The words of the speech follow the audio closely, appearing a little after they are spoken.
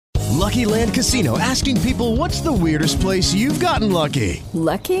Lucky Land Casino, asking people, what's the weirdest place you've gotten lucky?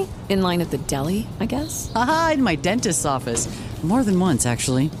 Lucky? In line at the deli, I guess? Aha, in my dentist's office. More than once,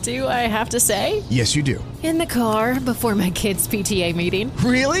 actually. Do I have to say? Yes, you do. In the car before my kids' PTA meeting.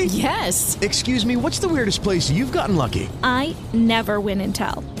 Really? Yes. Excuse me, what's the weirdest place you've gotten lucky? I never win and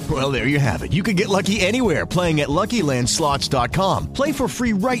tell. Well, there you have it. You can get lucky anywhere, playing at LuckyLandSlots.com. Play for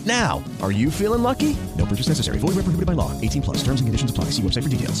free right now. Are you feeling lucky? No purchase necessary. Void where prohibited by law. 18 plus. Terms and conditions apply. See website for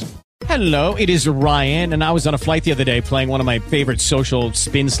details. Hello, it is Ryan, and I was on a flight the other day playing one of my favorite social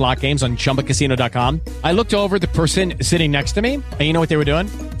spin slot games on ChumbaCasino.com. I looked over at the person sitting next to me, and you know what they were doing?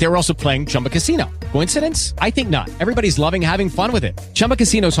 They were also playing Chumba Casino. Coincidence? I think not. Everybody's loving having fun with it. Chumba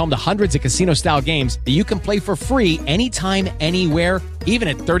Casino is home to hundreds of casino-style games that you can play for free anytime, anywhere, even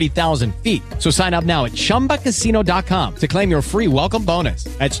at 30,000 feet. So sign up now at ChumbaCasino.com to claim your free welcome bonus.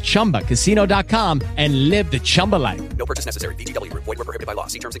 That's ChumbaCasino.com and live the Chumba life. No purchase necessary. VGW. Void where prohibited by law.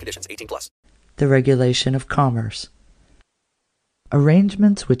 See terms and conditions. 18 plus. The regulation of commerce.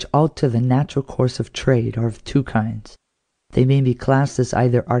 Arrangements which alter the natural course of trade are of two kinds. They may be classed as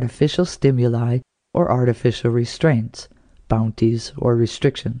either artificial stimuli or artificial restraints, bounties or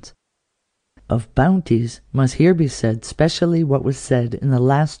restrictions. Of bounties must here be said specially what was said in the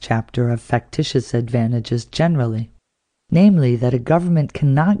last chapter of factitious advantages generally, namely that a government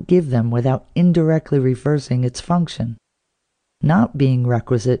cannot give them without indirectly reversing its function. Not being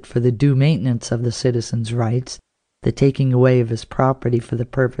requisite for the due maintenance of the citizen's rights, the taking away of his property for the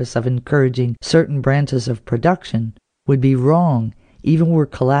purpose of encouraging certain branches of production would be wrong even were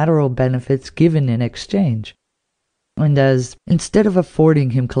collateral benefits given in exchange. And as, instead of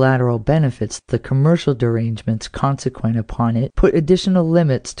affording him collateral benefits, the commercial derangements consequent upon it put additional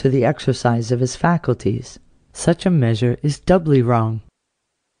limits to the exercise of his faculties, such a measure is doubly wrong.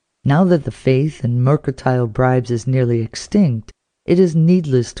 Now that the faith in mercantile bribes is nearly extinct, it is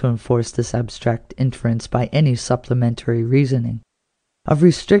needless to enforce this abstract inference by any supplementary reasoning. Of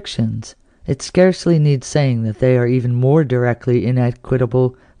restrictions, it scarcely needs saying that they are even more directly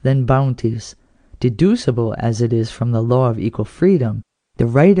inequitable than bounties. Deducible as it is from the law of equal freedom, the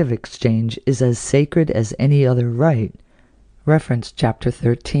right of exchange is as sacred as any other right, reference chapter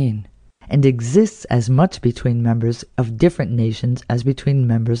 13, and exists as much between members of different nations as between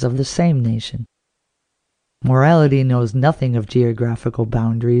members of the same nation. Morality knows nothing of geographical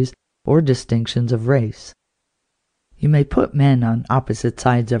boundaries or distinctions of race. You may put men on opposite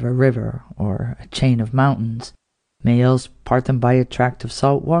sides of a river or a chain of mountains, may else part them by a tract of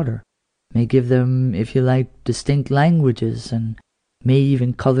salt water, may give them, if you like, distinct languages, and may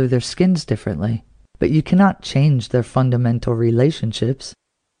even color their skins differently, but you cannot change their fundamental relationships.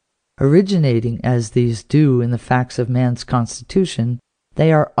 Originating as these do in the facts of man's constitution,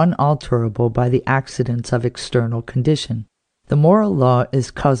 they are unalterable by the accidents of external condition. The moral law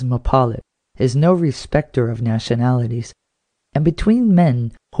is cosmopolite, is no respecter of nationalities, and between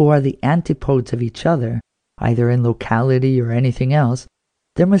men who are the antipodes of each other, either in locality or anything else,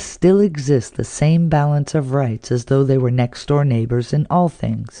 there must still exist the same balance of rights as though they were next-door neighbors in all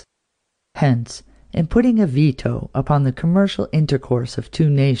things. Hence, in putting a veto upon the commercial intercourse of two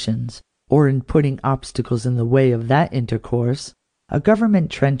nations, or in putting obstacles in the way of that intercourse, a government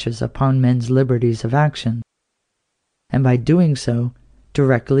trenches upon men's liberties of action, and by doing so,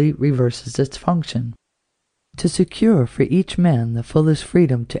 directly reverses its function. To secure for each man the fullest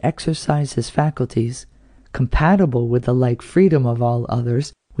freedom to exercise his faculties, compatible with the like freedom of all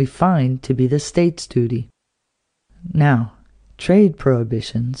others, we find to be the state's duty. Now, trade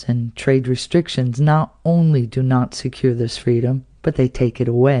prohibitions and trade restrictions not only do not secure this freedom, but they take it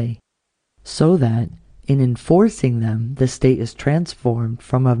away, so that, in enforcing them, the state is transformed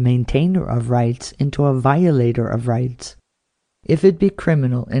from a maintainer of rights into a violator of rights. If it be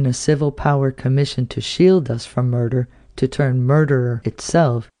criminal in a civil power commissioned to shield us from murder to turn murderer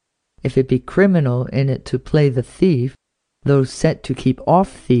itself, if it be criminal in it to play the thief, though set to keep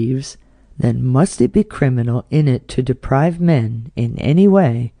off thieves, then must it be criminal in it to deprive men, in any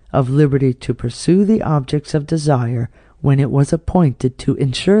way, of liberty to pursue the objects of desire when it was appointed to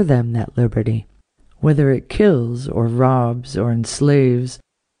ensure them that liberty. Whether it kills, or robs, or enslaves,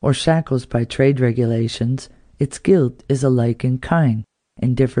 or shackles by trade regulations, its guilt is alike in kind,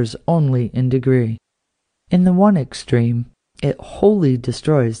 and differs only in degree. In the one extreme, it wholly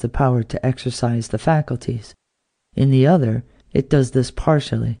destroys the power to exercise the faculties. In the other, it does this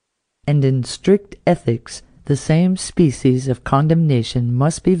partially, and in strict ethics, the same species of condemnation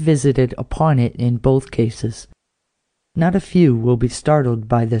must be visited upon it in both cases. Not a few will be startled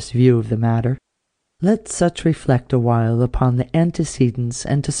by this view of the matter. Let such reflect a while upon the antecedents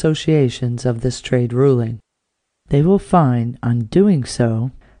and associations of this trade ruling. They will find, on doing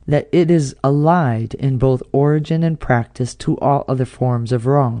so, that it is allied in both origin and practice to all other forms of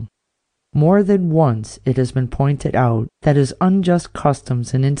wrong. More than once it has been pointed out that as unjust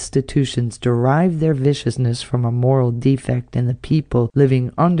customs and institutions derive their viciousness from a moral defect in the people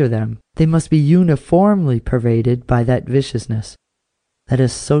living under them, they must be uniformly pervaded by that viciousness. That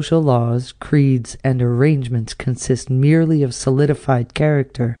as social laws, creeds, and arrangements consist merely of solidified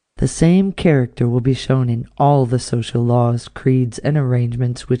character, the same character will be shown in all the social laws, creeds, and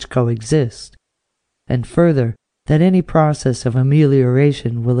arrangements which coexist. And further, that any process of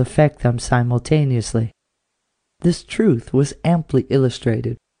amelioration will affect them simultaneously. This truth was amply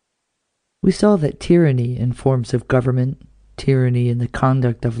illustrated. We saw that tyranny in forms of government, tyranny in the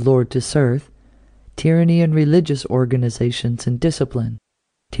conduct of lord to serf, tyranny in religious organizations and discipline,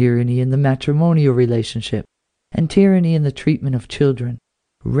 tyranny in the matrimonial relationship, and tyranny in the treatment of children,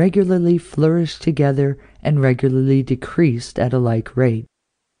 regularly flourished together and regularly decreased at a like rate.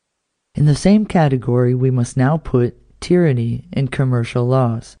 In the same category we must now put tyranny in commercial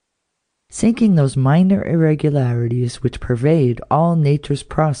laws. Seeking those minor irregularities which pervade all nature's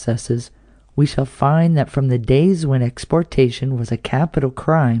processes, we shall find that from the days when exportation was a capital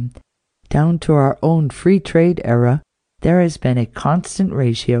crime, down to our own free trade era, there has been a constant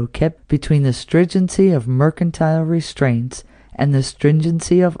ratio kept between the stringency of mercantile restraints and the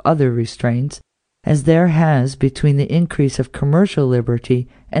stringency of other restraints, as there has between the increase of commercial liberty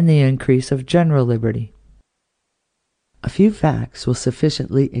and the increase of general liberty. A few facts will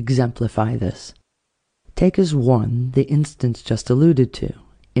sufficiently exemplify this. Take as one the instance just alluded to,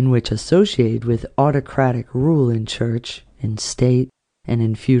 in which associated with autocratic rule in church, in state, and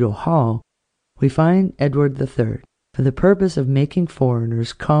in feudal hall, we find Edward III, for the purpose of making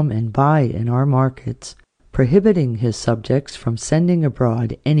foreigners come and buy in our markets, prohibiting his subjects from sending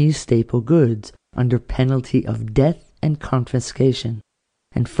abroad any staple goods under penalty of death and confiscation,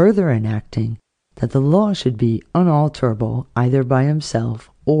 and further enacting that the law should be unalterable either by himself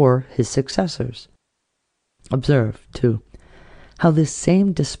or his successors. Observe, too, how this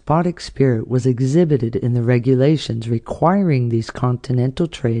same despotic spirit was exhibited in the regulations requiring these continental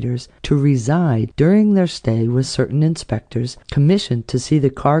traders to reside during their stay with certain inspectors commissioned to see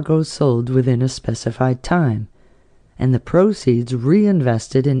the cargoes sold within a specified time, and the proceeds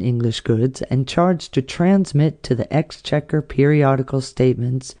reinvested in English goods and charged to transmit to the exchequer periodical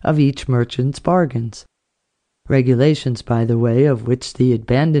statements of each merchant's bargains. Regulations, by the way, of which the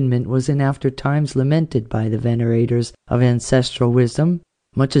abandonment was in after times lamented by the venerators of ancestral wisdom,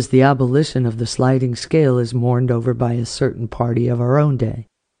 much as the abolition of the sliding scale is mourned over by a certain party of our own day.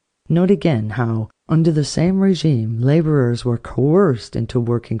 Note again how, under the same regime, laborers were coerced into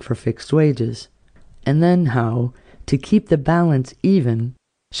working for fixed wages, and then how, to keep the balance even,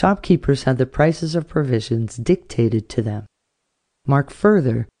 shopkeepers had the prices of provisions dictated to them. Mark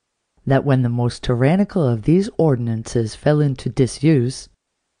further that when the most tyrannical of these ordinances fell into disuse,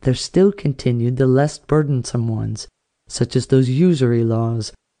 there still continued the less burdensome ones, such as those usury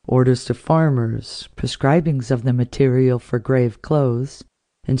laws, orders to farmers, prescribings of the material for grave clothes,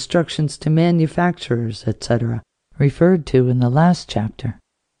 instructions to manufacturers, etc., referred to in the last chapter.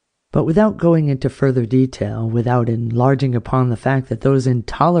 But without going into further detail, without enlarging upon the fact that those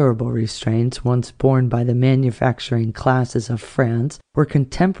intolerable restraints once borne by the manufacturing classes of France were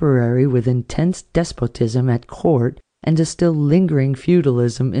contemporary with intense despotism at court and a still lingering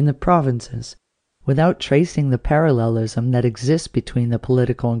feudalism in the provinces, without tracing the parallelism that exists between the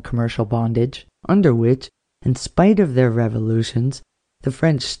political and commercial bondage, under which, in spite of their revolutions, the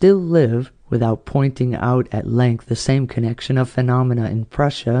French still live, without pointing out at length the same connection of phenomena in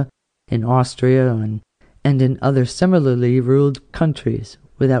Prussia, in Austria, and in other similarly ruled countries.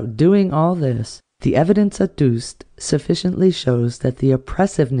 Without doing all this, the evidence adduced sufficiently shows that the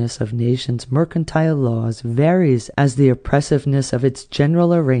oppressiveness of nations' mercantile laws varies as the oppressiveness of its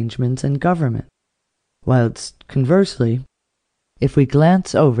general arrangements and government, whilst, conversely, if we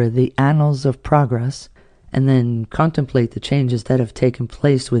glance over the annals of progress, and then contemplate the changes that have taken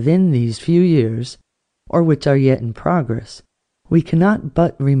place within these few years, or which are yet in progress, we cannot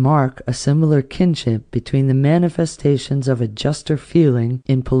but remark a similar kinship between the manifestations of a juster feeling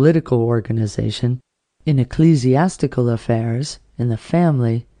in political organization, in ecclesiastical affairs, in the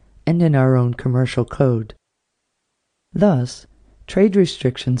family, and in our own commercial code. Thus, trade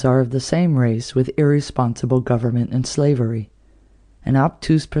restrictions are of the same race with irresponsible government and slavery. An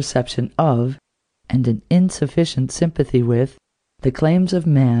obtuse perception of, and an insufficient sympathy with, the claims of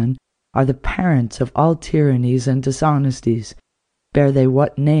man are the parents of all tyrannies and dishonesties, bear they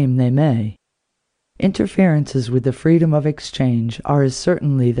what name they may. Interferences with the freedom of exchange are as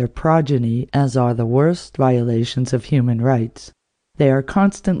certainly their progeny as are the worst violations of human rights. They are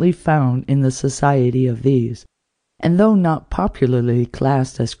constantly found in the society of these, and though not popularly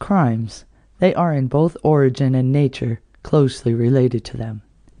classed as crimes, they are in both origin and nature closely related to them.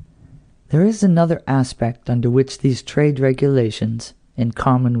 There is another aspect under which these trade regulations, in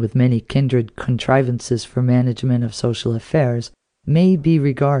common with many kindred contrivances for management of social affairs, may be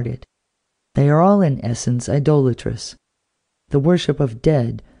regarded. They are all in essence idolatrous. The worship of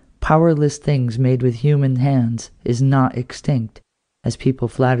dead, powerless things made with human hands is not extinct, as people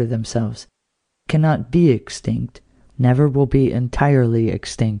flatter themselves, cannot be extinct, never will be entirely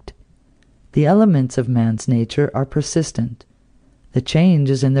extinct. The elements of man's nature are persistent. The change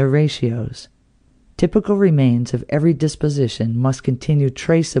is in their ratios. Typical remains of every disposition must continue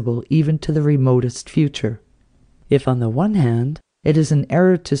traceable even to the remotest future. If on the one hand, it is an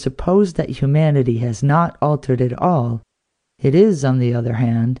error to suppose that humanity has not altered at all, it is, on the other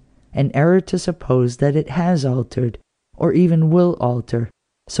hand, an error to suppose that it has altered, or even will alter,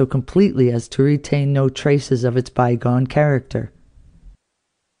 so completely as to retain no traces of its bygone character.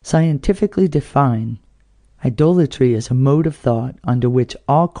 Scientifically defined, idolatry is a mode of thought under which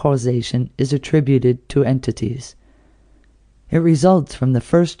all causation is attributed to entities. It results from the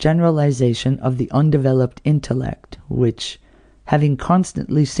first generalization of the undeveloped intellect, which, having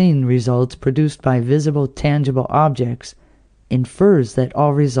constantly seen results produced by visible, tangible objects, infers that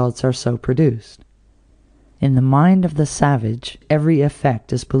all results are so produced. In the mind of the savage, every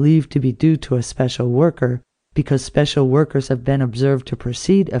effect is believed to be due to a special worker, because special workers have been observed to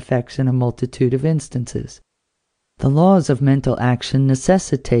precede effects in a multitude of instances. The laws of mental action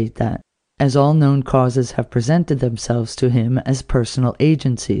necessitate that, as all known causes have presented themselves to him as personal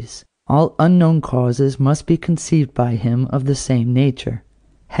agencies, all unknown causes must be conceived by him of the same nature.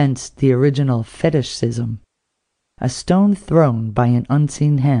 Hence the original fetishism. A stone thrown by an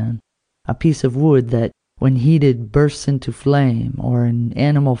unseen hand, a piece of wood that, when heated, bursts into flame, or an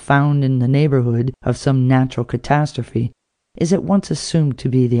animal found in the neighborhood of some natural catastrophe, is at once assumed to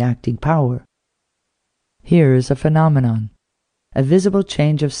be the acting power. Here is a phenomenon, a visible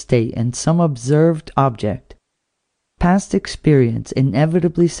change of state in some observed object. Past experience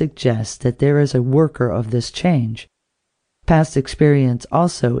inevitably suggests that there is a worker of this change. Past experience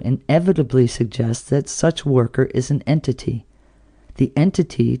also inevitably suggests that such worker is an entity. The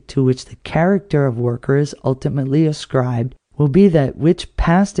entity to which the character of worker is ultimately ascribed will be that which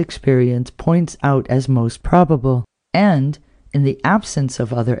past experience points out as most probable, and, in the absence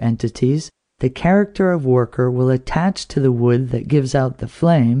of other entities, the character of worker will attach to the wood that gives out the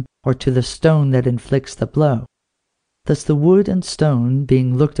flame, or to the stone that inflicts the blow. Thus the wood and stone,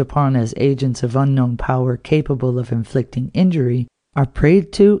 being looked upon as agents of unknown power capable of inflicting injury, are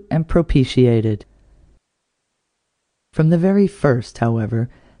prayed to and propitiated. From the very first, however,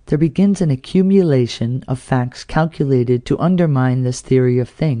 there begins an accumulation of facts calculated to undermine this theory of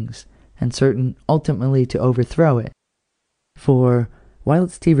things, and certain ultimately to overthrow it. For,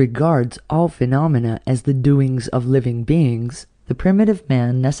 whilst he regards all phenomena as the doings of living beings, the primitive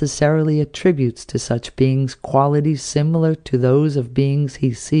man necessarily attributes to such beings qualities similar to those of beings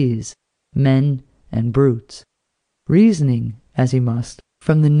he sees, men and brutes. Reasoning, as he must,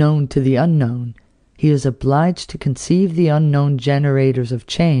 from the known to the unknown, he is obliged to conceive the unknown generators of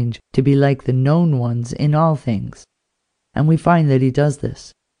change to be like the known ones in all things. And we find that he does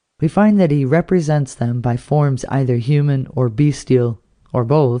this. We find that he represents them by forms either human or bestial, or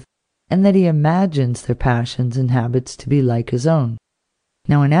both, and that he imagines their passions and habits to be like his own.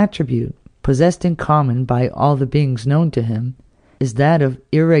 Now an attribute, possessed in common by all the beings known to him, is that of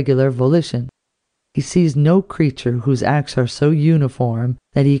irregular volition. He sees no creature whose acts are so uniform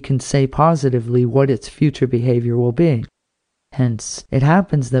that he can say positively what its future behavior will be. Hence, it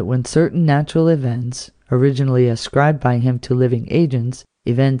happens that when certain natural events, originally ascribed by him to living agents,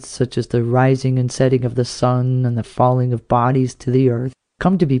 events such as the rising and setting of the sun and the falling of bodies to the earth,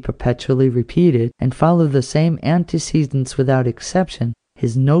 come to be perpetually repeated and follow the same antecedents without exception,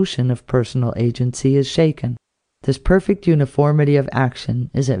 his notion of personal agency is shaken. This perfect uniformity of action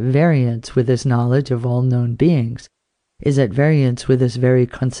is at variance with his knowledge of all known beings, is at variance with his very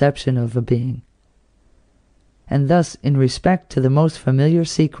conception of a being. And thus, in respect to the most familiar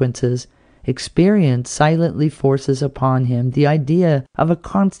sequences, experience silently forces upon him the idea of a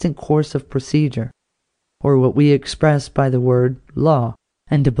constant course of procedure, or what we express by the word law,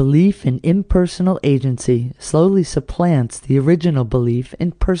 and a belief in impersonal agency slowly supplants the original belief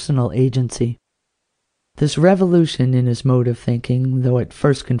in personal agency. This revolution in his mode of thinking, though at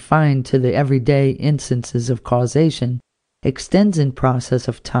first confined to the everyday instances of causation, extends in process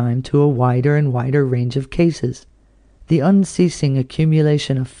of time to a wider and wider range of cases. The unceasing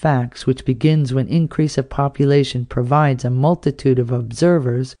accumulation of facts, which begins when increase of population provides a multitude of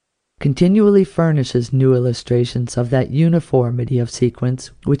observers, continually furnishes new illustrations of that uniformity of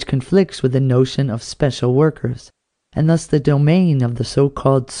sequence which conflicts with the notion of special workers, and thus the domain of the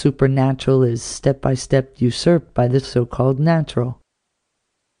so-called supernatural is step by step usurped by the so-called natural.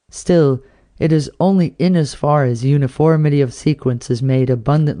 Still, it is only in as far as uniformity of sequence is made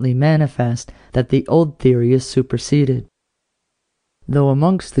abundantly manifest that the old theory is superseded. Though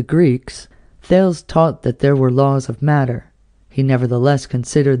amongst the Greeks, Thales taught that there were laws of matter, he nevertheless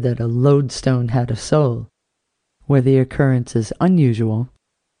considered that a lodestone had a soul, where the occurrence is unusual,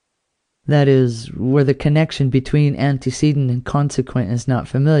 that is, where the connection between antecedent and consequent is not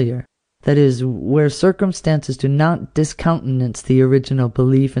familiar, that is, where circumstances do not discountenance the original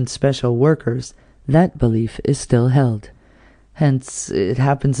belief in special workers, that belief is still held. Hence, it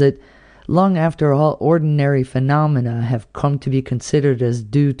happens that long after all ordinary phenomena have come to be considered as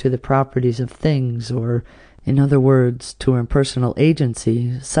due to the properties of things, or, in other words, to impersonal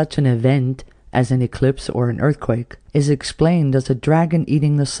agency, such an event, as an eclipse or an earthquake, is explained as a dragon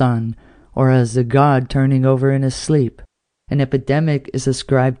eating the sun, or as a god turning over in his sleep. An epidemic is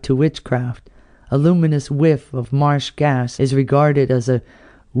ascribed to witchcraft. A luminous whiff of marsh gas is regarded as a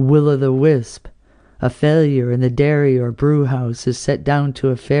will-o'-the-wisp. A failure in the dairy or brew house is set down to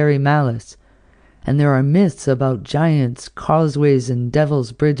a fairy malice. And there are myths about giants, causeways, and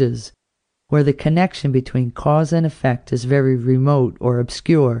devil's bridges, where the connection between cause and effect is very remote or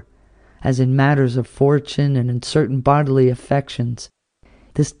obscure, as in matters of fortune and in certain bodily affections.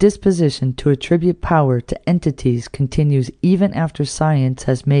 This disposition to attribute power to entities continues even after science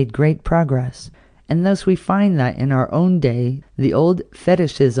has made great progress, and thus we find that in our own day the old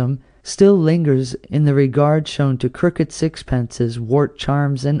fetishism still lingers in the regard shown to crooked sixpences, wart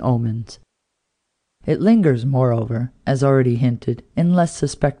charms, and omens. It lingers, moreover, as already hinted, in less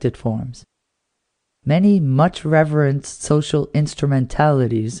suspected forms. Many much reverenced social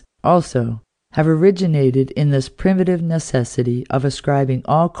instrumentalities, also, have originated in this primitive necessity of ascribing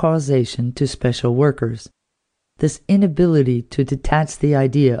all causation to special workers, this inability to detach the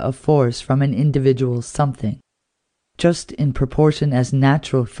idea of force from an individual something. Just in proportion as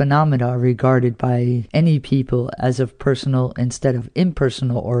natural phenomena are regarded by any people as of personal instead of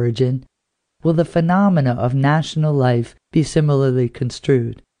impersonal origin, will the phenomena of national life be similarly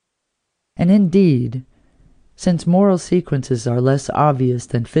construed. And indeed, since moral sequences are less obvious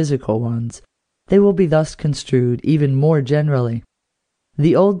than physical ones, they will be thus construed even more generally.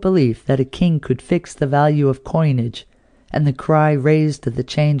 The old belief that a king could fix the value of coinage, and the cry raised at the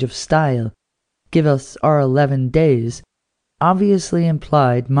change of style, "Give us our 11 days," obviously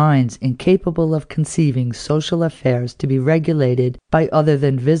implied minds incapable of conceiving social affairs to be regulated by other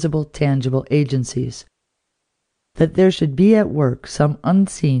than visible, tangible agencies. That there should be at work some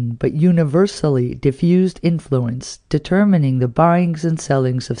unseen but universally diffused influence determining the buyings and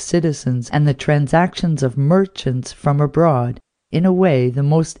sellings of citizens and the transactions of merchants from abroad in a way the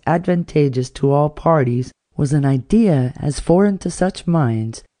most advantageous to all parties was an idea as foreign to such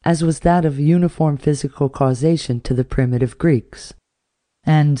minds as was that of uniform physical causation to the primitive Greeks.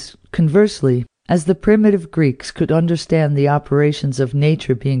 And, conversely, as the primitive Greeks could understand the operations of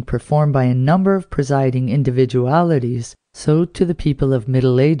nature being performed by a number of presiding individualities, so to the people of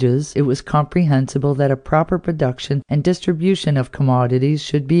Middle Ages it was comprehensible that a proper production and distribution of commodities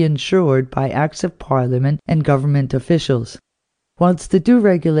should be ensured by acts of Parliament and government officials. Whilst the due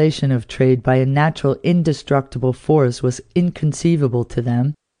regulation of trade by a natural indestructible force was inconceivable to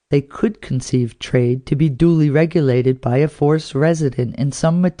them, they could conceive trade to be duly regulated by a force resident in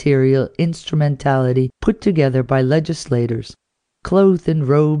some material instrumentality put together by legislators, clothed in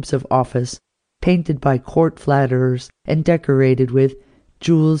robes of office, painted by court flatterers, and decorated with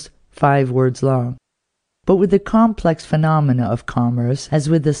jewels 5 words long. But with the complex phenomena of commerce, as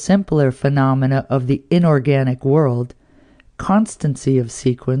with the simpler phenomena of the inorganic world, constancy of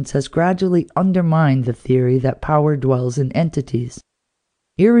sequence has gradually undermined the theory that power dwells in entities.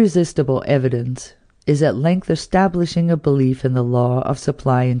 Irresistible evidence is at length establishing a belief in the law of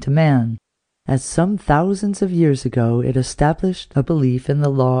supply and demand, as some thousands of years ago it established a belief in the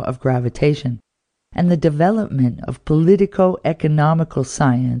law of gravitation, and the development of politico-economical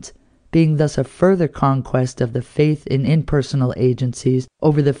science, being thus a further conquest of the faith in impersonal agencies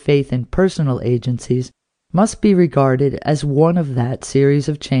over the faith in personal agencies, must be regarded as one of that series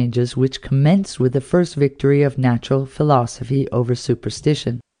of changes which commenced with the first victory of natural philosophy over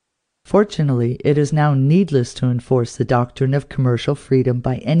superstition. Fortunately, it is now needless to enforce the doctrine of commercial freedom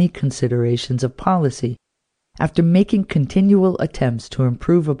by any considerations of policy, After making continual attempts to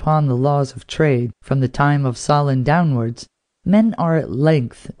improve upon the laws of trade from the time of Solon downwards, men are at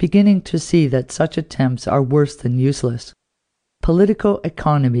length beginning to see that such attempts are worse than useless. Political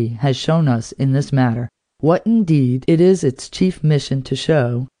economy has shown us in this matter what indeed it is its chief mission to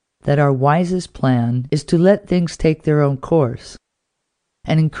show, that our wisest plan is to let things take their own course.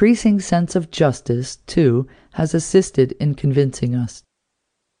 An increasing sense of justice, too, has assisted in convincing us.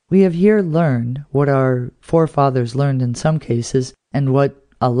 We have here learned what our forefathers learned in some cases, and what,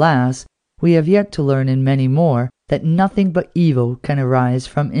 alas, we have yet to learn in many more, that nothing but evil can arise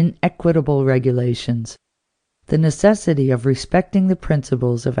from inequitable regulations. The necessity of respecting the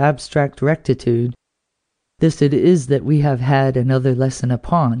principles of abstract rectitude, this it is that we have had another lesson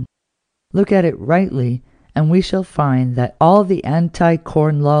upon. Look at it rightly, and we shall find that all the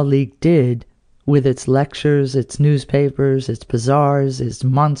Anti-Corn Law League did, with its lectures, its newspapers, its bazaars, its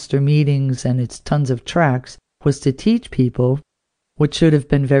monster meetings, and its tons of tracts, was to teach people, what should have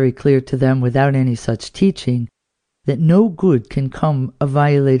been very clear to them without any such teaching, that no good can come of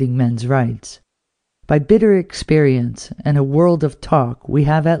violating men's rights. By bitter experience and a world of talk, we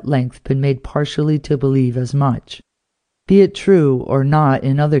have at length been made partially to believe as much. Be it true or not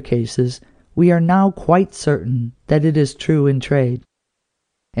in other cases, we are now quite certain that it is true in trade.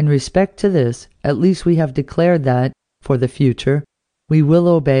 In respect to this, at least we have declared that, for the future, we will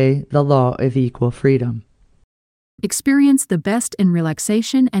obey the law of equal freedom. Experience the best in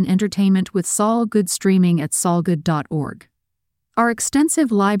relaxation and entertainment with Sol Good streaming at solgood.org. Our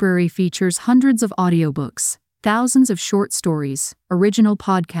extensive library features hundreds of audiobooks, thousands of short stories, original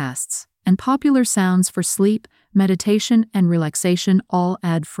podcasts, and popular sounds for sleep, meditation, and relaxation, all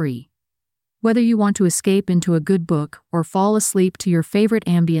ad-free. Whether you want to escape into a good book or fall asleep to your favorite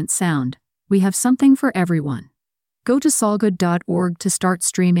ambient sound, we have something for everyone. Go to solgood.org to start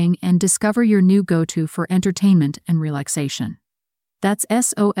streaming and discover your new go-to for entertainment and relaxation. That's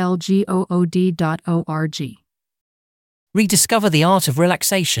solgood.org. Rediscover the art of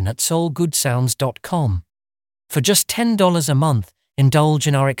relaxation at soulgoodsounds.com. For just $10 a month, indulge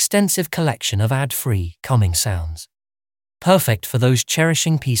in our extensive collection of ad-free, calming sounds. Perfect for those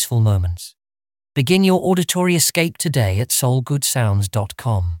cherishing peaceful moments. Begin your auditory escape today at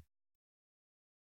soulgoodsounds.com.